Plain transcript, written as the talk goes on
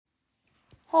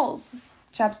Holes,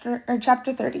 chapter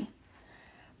 30.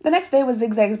 The next day was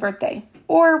Zigzag's birthday,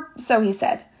 or so he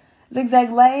said.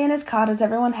 Zigzag lay in his cot as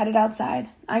everyone headed outside.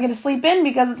 I get to sleep in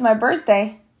because it's my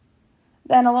birthday.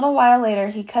 Then, a little while later,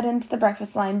 he cut into the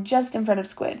breakfast line just in front of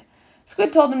Squid.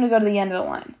 Squid told him to go to the end of the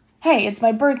line. Hey, it's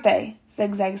my birthday,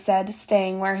 Zigzag said,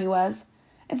 staying where he was.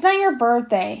 It's not your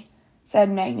birthday,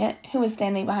 said Magnet, who was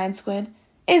standing behind Squid.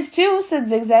 Is too, said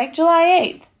Zigzag, July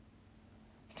 8th.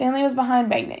 Stanley was behind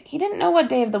Magnet. He didn't know what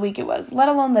day of the week it was, let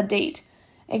alone the date.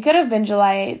 It could have been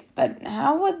July 8th, but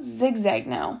how would Zigzag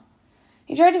know?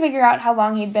 He tried to figure out how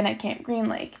long he'd been at Camp Green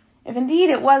Lake, if indeed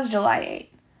it was July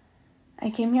 8th. I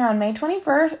came here on May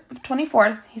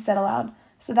 24th, he said aloud,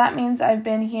 so that means I've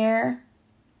been here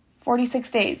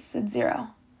 46 days, said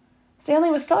Zero.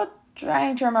 Stanley was still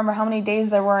trying to remember how many days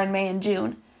there were in May and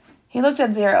June. He looked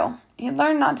at Zero. He had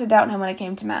learned not to doubt him when it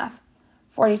came to math.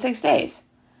 46 days.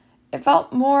 It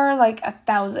felt more like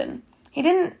 1,000. He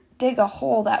didn't dig a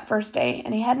hole that first day,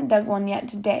 and he hadn't dug one yet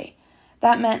today.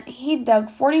 That meant he'd dug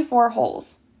 44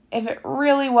 holes, if it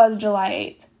really was July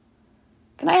 8th.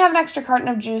 Can I have an extra carton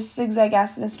of juice? Zigzag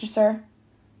asked Mr. Sir.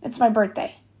 It's my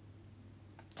birthday.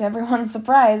 To everyone's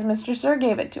surprise, Mr. Sir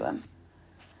gave it to him.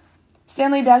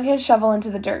 Stanley dug his shovel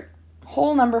into the dirt.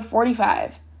 Hole number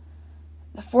 45.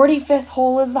 The 45th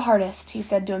hole is the hardest, he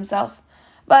said to himself.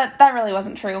 But that really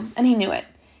wasn't true, and he knew it.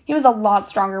 He was a lot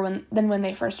stronger than when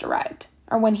he first arrived.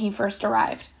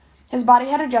 His body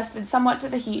had adjusted somewhat to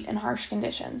the heat and harsh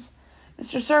conditions.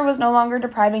 Mr. Sir was no longer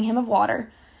depriving him of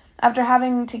water. After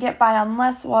having to get by on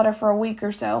less water for a week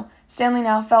or so, Stanley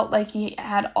now felt like he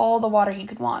had all the water he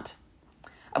could want.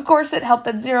 Of course, it helped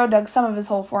that Zero dug some of his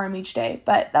hole for him each day,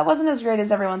 but that wasn't as great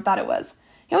as everyone thought it was.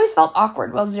 He always felt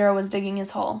awkward while Zero was digging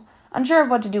his hole, unsure of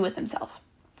what to do with himself.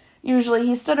 Usually,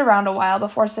 he stood around a while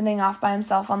before sitting off by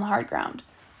himself on the hard ground,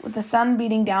 with the sun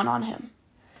beating down on him.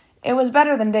 It was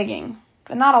better than digging,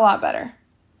 but not a lot better.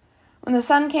 When the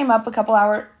sun came up a couple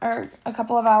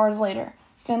of hours later,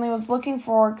 Stanley was looking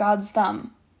for God's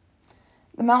thumb.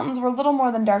 The mountains were little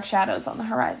more than dark shadows on the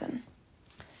horizon.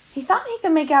 He thought he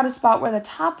could make out a spot where the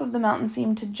top of the mountain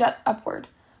seemed to jut upward,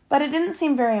 but it didn't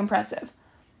seem very impressive.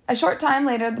 A short time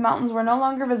later, the mountains were no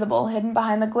longer visible, hidden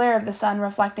behind the glare of the sun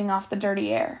reflecting off the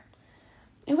dirty air.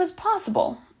 It was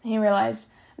possible, he realized,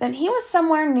 that he was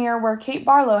somewhere near where Kate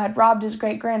Barlow had robbed his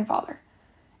great-grandfather.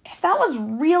 If that was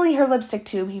really her lipstick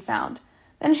tube he found,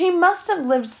 then she must have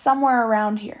lived somewhere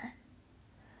around here.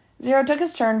 Zero took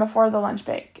his turn before the lunch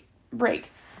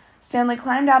break. Stanley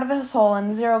climbed out of his hole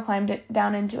and Zero climbed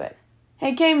down into it.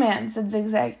 Hey, caveman, said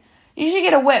Zigzag. You should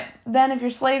get a whip. Then if your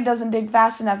slave doesn't dig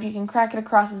fast enough, you can crack it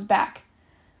across his back.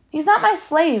 He's not my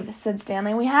slave, said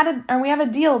Stanley. We have a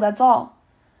deal, that's all.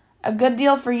 A good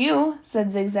deal for you,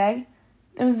 said Zigzag.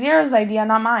 It was Zero's idea,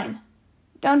 not mine.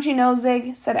 Don't you know,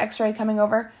 Zig, said X-Ray coming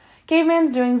over. Caveman's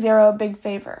doing Zero a big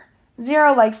favor.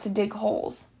 Zero likes to dig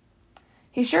holes.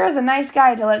 He sure is a nice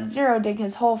guy to let Zero dig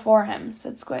his hole for him,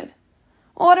 said Squid.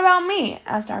 Well, what about me?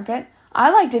 Asked Armpit. I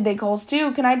like to dig holes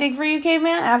too. Can I dig for you,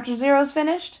 Caveman, after Zero's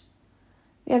finished?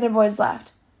 The other boys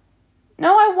laughed.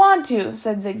 No, I want to,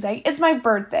 said Zigzag. It's my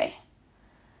birthday.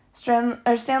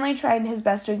 Stanley tried his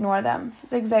best to ignore them.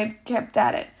 Zigzag kept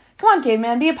at it. Come on,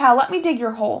 Caveman, be a pal. Let me dig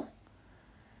your hole.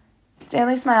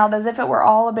 Stanley smiled as if it were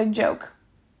all a big joke.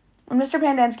 When Mr.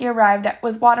 Pandansky arrived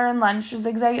with water and lunch,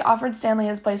 Zigzag offered Stanley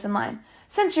his place in line.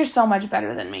 Since you're so much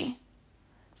better than me.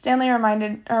 Stanley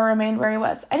remained where he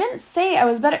was. I didn't say I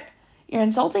was better. You're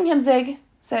insulting him, Zig,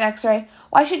 said X-Ray.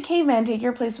 Why should Caveman take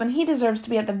your place when he deserves to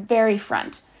be at the very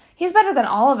front? He's better than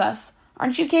all of us.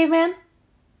 Aren't you, Caveman?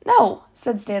 No,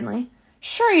 said Stanley.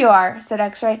 Sure you are, said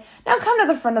X-Ray. Now come to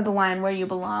the front of the line where you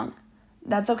belong.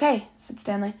 That's okay, said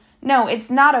Stanley. No, it's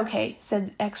not okay,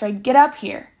 said X-Ray. Get up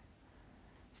here.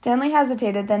 Stanley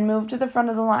hesitated, then moved to the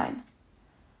front of the line.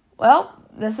 Well,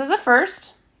 this is a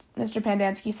first, Mr.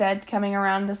 Pandansky said, coming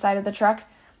around the side of the truck.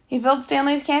 He filled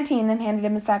Stanley's canteen and handed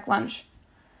him a sack lunch.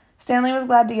 Stanley was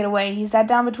glad to get away. He sat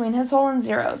down between his hole and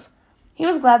Zero's. He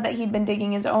was glad that he'd been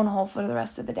digging his own hole for the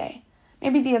rest of the day.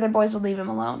 Maybe the other boys would leave him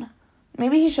alone.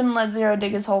 Maybe he shouldn't let Zero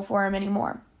dig his hole for him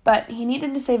anymore, but he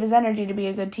needed to save his energy to be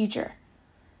a good teacher.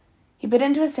 He bit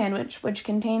into a sandwich, which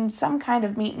contained some kind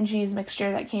of meat and cheese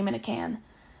mixture that came in a can.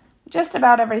 Just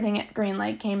about everything at Green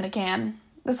Lake came in a can.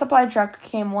 The supply truck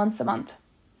came once a month.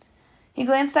 He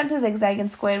glanced up to Zigzag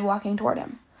and Squid walking toward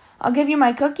him. I'll give you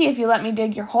my cookie if you let me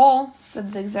dig your hole,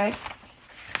 said Zigzag.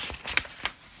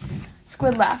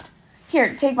 Squid laughed.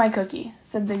 Here, take my cookie,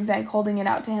 said Zigzag, holding it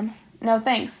out to him. No,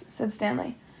 thanks, said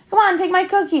Stanley. Come on, take my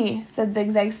cookie, said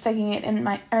Zigzag, sticking it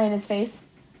in his face.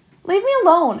 Leave me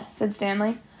alone, said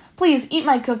Stanley. Please, eat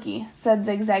my cookie, said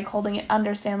Zigzag, holding it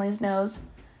under Stanley's nose.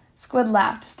 Squid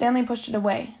laughed. Stanley pushed it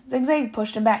away. Zigzag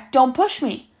pushed him back. Don't push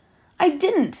me! I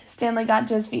didn't! Stanley got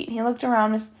to his feet. He looked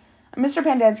around. Mr.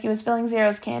 Pendanski was filling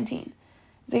Zero's canteen.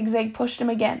 Zigzag pushed him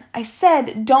again. I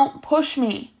said, don't push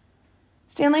me!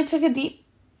 Stanley took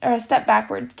a step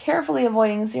backward, carefully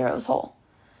avoiding Zero's hole.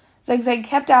 Zigzag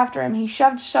kept after him. He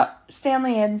shoved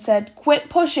Stanley in and said, Quit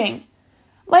pushing!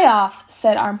 Lay off,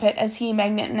 said Armpit as he,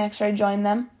 Magnet, and X-Ray joined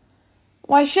them.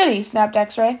 Why should he? Snapped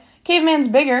X-Ray. Caveman's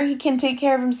bigger. He can take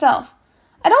care of himself.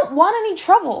 I don't want any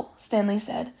trouble, Stanley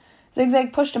said.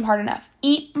 Zigzag pushed him hard enough.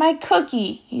 Eat my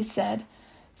cookie, he said.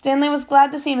 Stanley was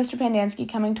glad to see Mr.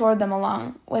 Pendanski coming toward them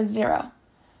along with Zero.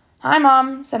 Hi,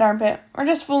 Mom, said Armpit. We're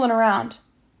just fooling around.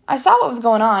 I saw what was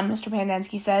going on, Mr.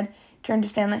 Pendanski said. He turned to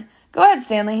Stanley. Go ahead,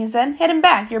 Stanley, he said. Hit him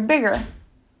back. You're bigger.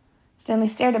 Stanley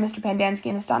stared at Mr. Pendanski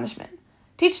in astonishment.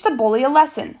 Teach the bully a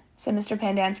lesson, said Mr.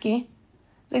 Pendanski.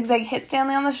 Zigzag hit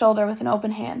Stanley on the shoulder with an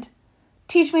open hand.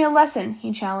 Teach me a lesson,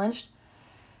 he challenged.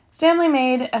 Stanley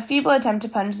made a feeble attempt to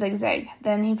punch Zigzag.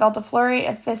 Then he felt a flurry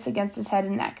of fists against his head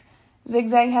and neck.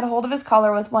 Zigzag had hold of his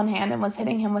collar with one hand and was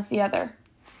hitting him with the other.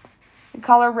 The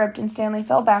collar ripped and Stanley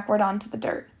fell backward onto the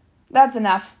dirt. That's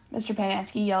enough, Mr.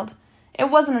 Pendanski yelled. It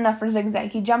wasn't enough for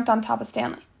Zigzag. He jumped on top of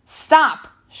Stanley. Stop!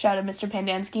 Shouted Mr.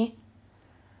 Pendanski.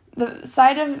 The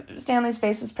side of Stanley's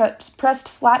face was pressed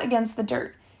flat against the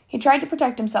dirt. He tried to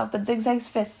protect himself, but Zigzag's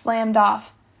fist slammed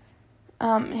off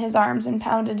his arms and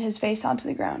pounded his face onto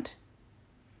the ground.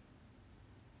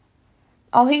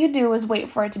 All he could do was wait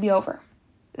for it to be over.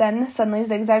 Then, suddenly,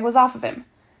 Zigzag was off of him.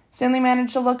 Stanley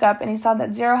managed to look up, and he saw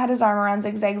that Zero had his arm around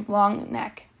Zigzag's long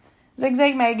neck.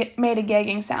 Zigzag made a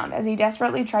gagging sound as he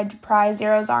desperately tried to pry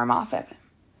Zero's arm off of him.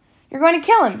 You're going to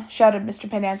kill him, shouted Mr.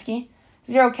 Pendanski.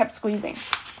 Zero kept squeezing.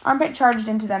 Armpit charged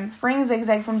into them, freeing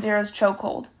Zigzag from Zero's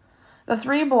chokehold. The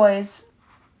three boys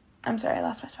fell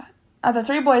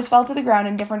to the ground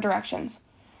in different directions.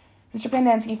 Mr.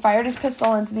 Pendanski fired his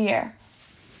pistol into the air.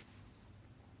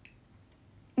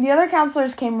 The other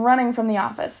counselors came running from the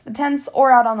office, the tents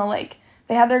or out on the lake.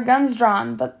 They had their guns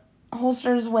drawn, but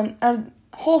holstered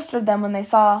them when they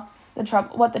saw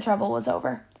what the trouble was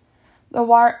over. The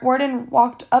warden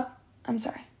walked over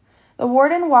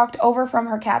from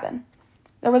her cabin.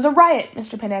 There was a riot,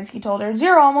 Mr. Pendanski told her.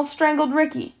 Zero almost strangled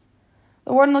Ricky.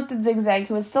 The warden looked at Zigzag,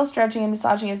 who was still stretching and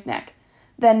massaging his neck.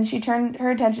 Then she turned her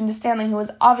attention to Stanley, who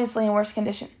was obviously in worse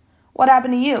condition. What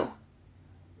happened to you?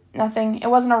 Nothing.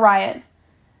 It wasn't a riot.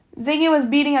 Ziggy was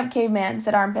beating up Caveman,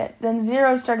 said Armpit. Then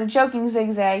Zero started choking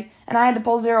Zigzag, and I had to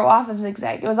pull Zero off of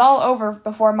Zigzag. It was all over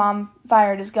before Mom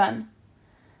fired his gun.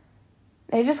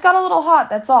 They just got a little hot,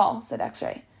 that's all, said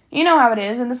X-Ray. You know how it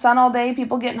is. In the sun all day,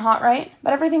 people getting hot, right?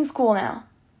 But everything's cool now.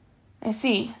 I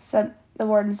see, the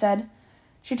warden said.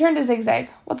 She turned to Zigzag.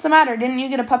 What's the matter? Didn't you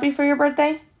get a puppy for your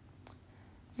birthday?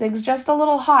 Zig's just a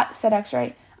little hot, said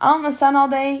X-Ray. Out in the sun all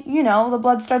day, you know, the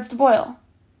blood starts to boil.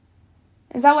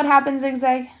 Is that what happened,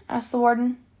 Zigzag? Asked the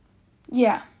warden.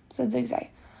 Yeah, said Zigzag.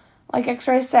 Like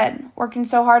X-Ray said, working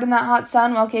so hard in that hot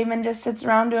sun while Caveman just sits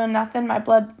around doing nothing, my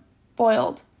blood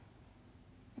boiled.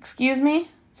 Excuse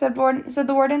me? said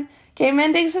the warden.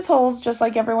 Caveman digs his holes just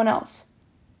like everyone else.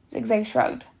 Zigzag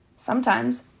shrugged.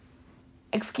 Sometimes.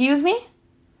 Excuse me?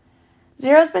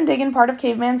 Zero's been digging part of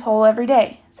Caveman's hole every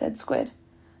day, said Squid.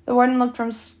 The warden looked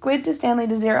from Squid to Stanley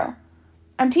to Zero.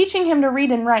 I'm teaching him to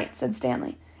read and write, said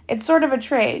Stanley. It's sort of a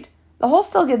trade. The hole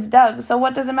still gets dug, so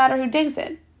what does it matter who digs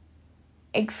it?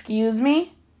 Excuse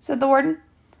me? Said the warden.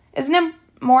 Isn't it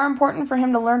more important for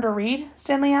him to learn to read?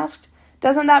 Stanley asked.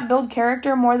 Doesn't that build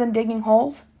character more than digging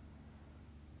holes?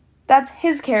 That's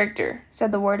his character,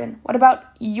 said the warden. What about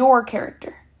your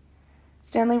character?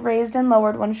 Stanley raised and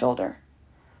lowered one shoulder.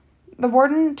 The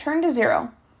warden turned to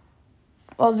Zero.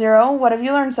 Well, Zero, what have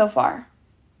you learned so far?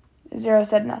 Zero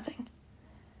said nothing.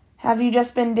 Have you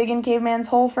just been digging Caveman's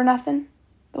hole for nothing?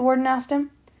 The warden asked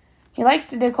him. He likes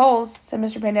to dig holes, said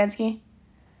Mr. Pendanski.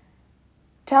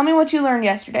 Tell me what you learned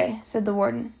yesterday, said the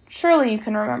warden. Surely you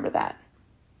can remember that.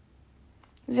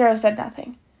 Zero said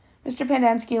nothing. Mr.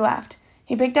 Pendanski laughed.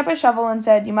 He picked up a shovel and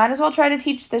said, You might as well try to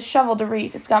teach this shovel to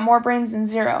read. It's got more brains than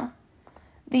Zero.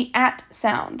 The at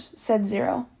sound, said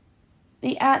Zero.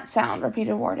 The at sound,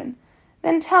 repeated Warden.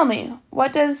 Then tell me,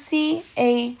 what does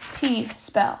C-A-T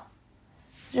spell?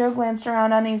 Zero glanced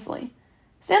around uneasily.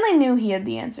 Stanley knew he had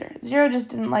the answer. Zero just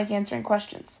didn't like answering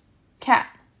questions.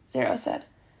 Cat, Zero said.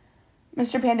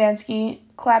 Mr. Pendanski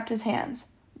clapped his hands.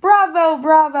 Bravo,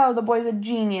 bravo, the boy's a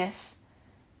genius.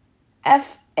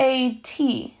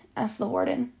 F-A-T, asked the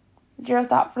warden. Zero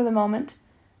thought for the moment.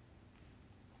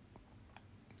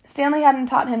 Stanley hadn't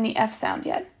taught him the F sound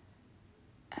yet.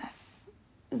 F.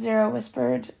 Zero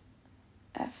whispered.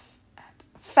 F.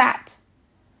 Fat.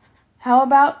 How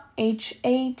about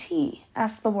H-A-T?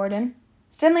 Asked the warden.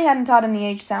 Stanley hadn't taught him the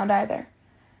H sound either.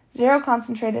 Zero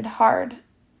concentrated hard,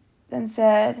 then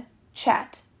said,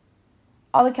 chat.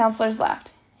 All the counselors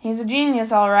laughed. He's a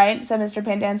genius, all right, said Mr.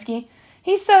 Pendanski.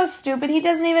 He's so stupid, he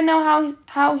doesn't even know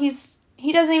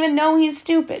he doesn't even know he's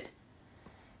stupid.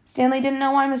 Stanley didn't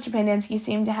know why Mr. Pendanski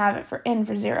seemed to have it for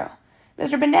Zero.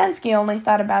 Mr. Pendanski only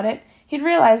thought about it. He'd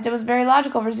realized it was very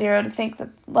logical for Zero to think the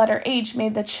letter H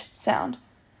made the ch sound.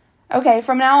 Okay,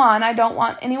 from now on, I don't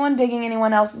want anyone digging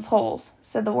anyone else's holes,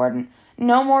 said the warden.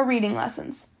 No more reading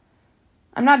lessons.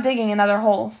 I'm not digging another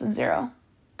hole, said Zero.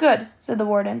 Good, said the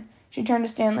warden. She turned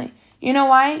to Stanley. You know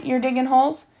why you're digging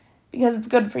holes? Because it's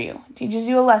good for you. It teaches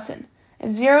you a lesson.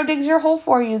 If Zero digs your hole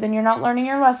for you, then you're not learning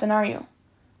your lesson, are you?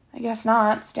 I guess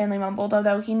not, Stanley mumbled,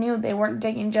 although he knew they weren't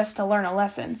digging just to learn a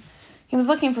lesson. He was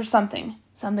looking for something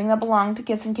that belonged to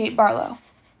Kiss and Kate Barlow.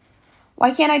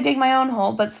 Why can't I dig my own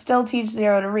hole, but still teach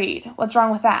Zero to read? What's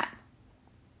wrong with that?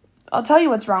 I'll tell you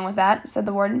what's wrong with that, said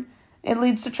the warden. It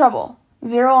leads to trouble.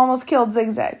 Zero almost killed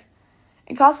Zigzag.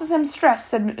 It causes him stress,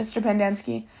 said Mr.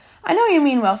 Pendanski. I know you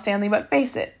mean well, Stanley, but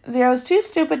face it, Zero's too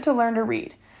stupid to learn to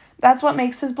read. That's what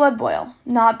makes his blood boil,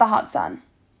 not the hot sun.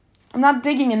 I'm not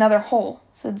digging another hole,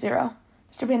 said Zero.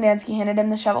 Mr. Pendanski handed him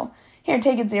the shovel. Here,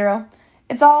 take it, Zero.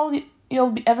 It's all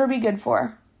you'll ever be good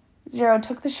for. Zero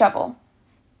took the shovel.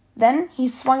 Then he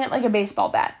swung it like a baseball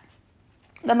bat.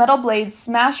 The metal blade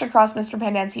smashed across Mr.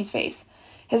 Pendanski's face.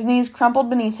 His knees crumpled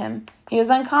beneath him. He was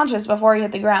unconscious before he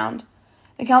hit the ground.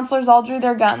 The counselors all drew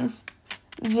their guns.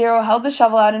 Zero held the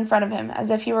shovel out in front of him, as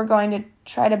if he were going to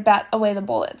try to bat away the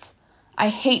bullets. I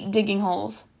hate digging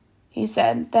holes, he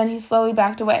said. Then he slowly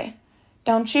backed away.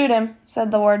 Don't shoot him,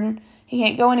 said the warden. He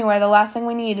can't go anywhere. The last thing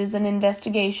we need is an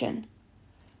investigation.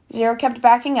 Zero kept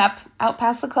backing up, out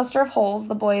past the cluster of holes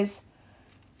the boys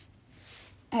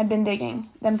had been digging,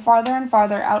 then farther and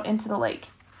farther out into the lake.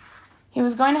 He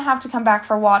was going to have to come back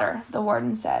for water, the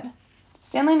warden said.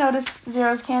 Stanley noticed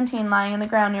Zero's canteen lying in the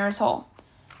ground near his hole.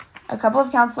 A couple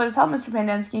of counselors helped Mr.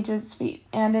 Pendanski to his feet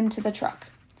and into the truck.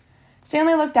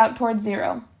 Stanley looked out toward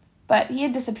Zero, but he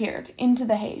had disappeared, into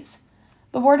the haze.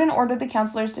 The warden ordered the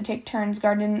counselors to take turns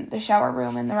guarding the shower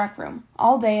room and the rec room,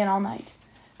 all day and all night.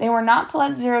 They were not to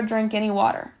let Zero drink any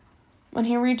water. When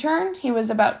he returned, he was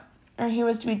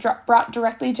to be brought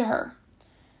directly to her.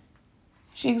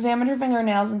 She examined her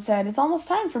fingernails and said, It's almost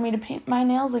time for me to paint my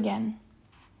nails again.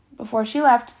 Before she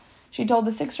left, she told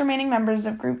the 6 remaining members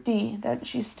of Group D that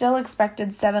she still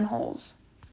expected 7 holes.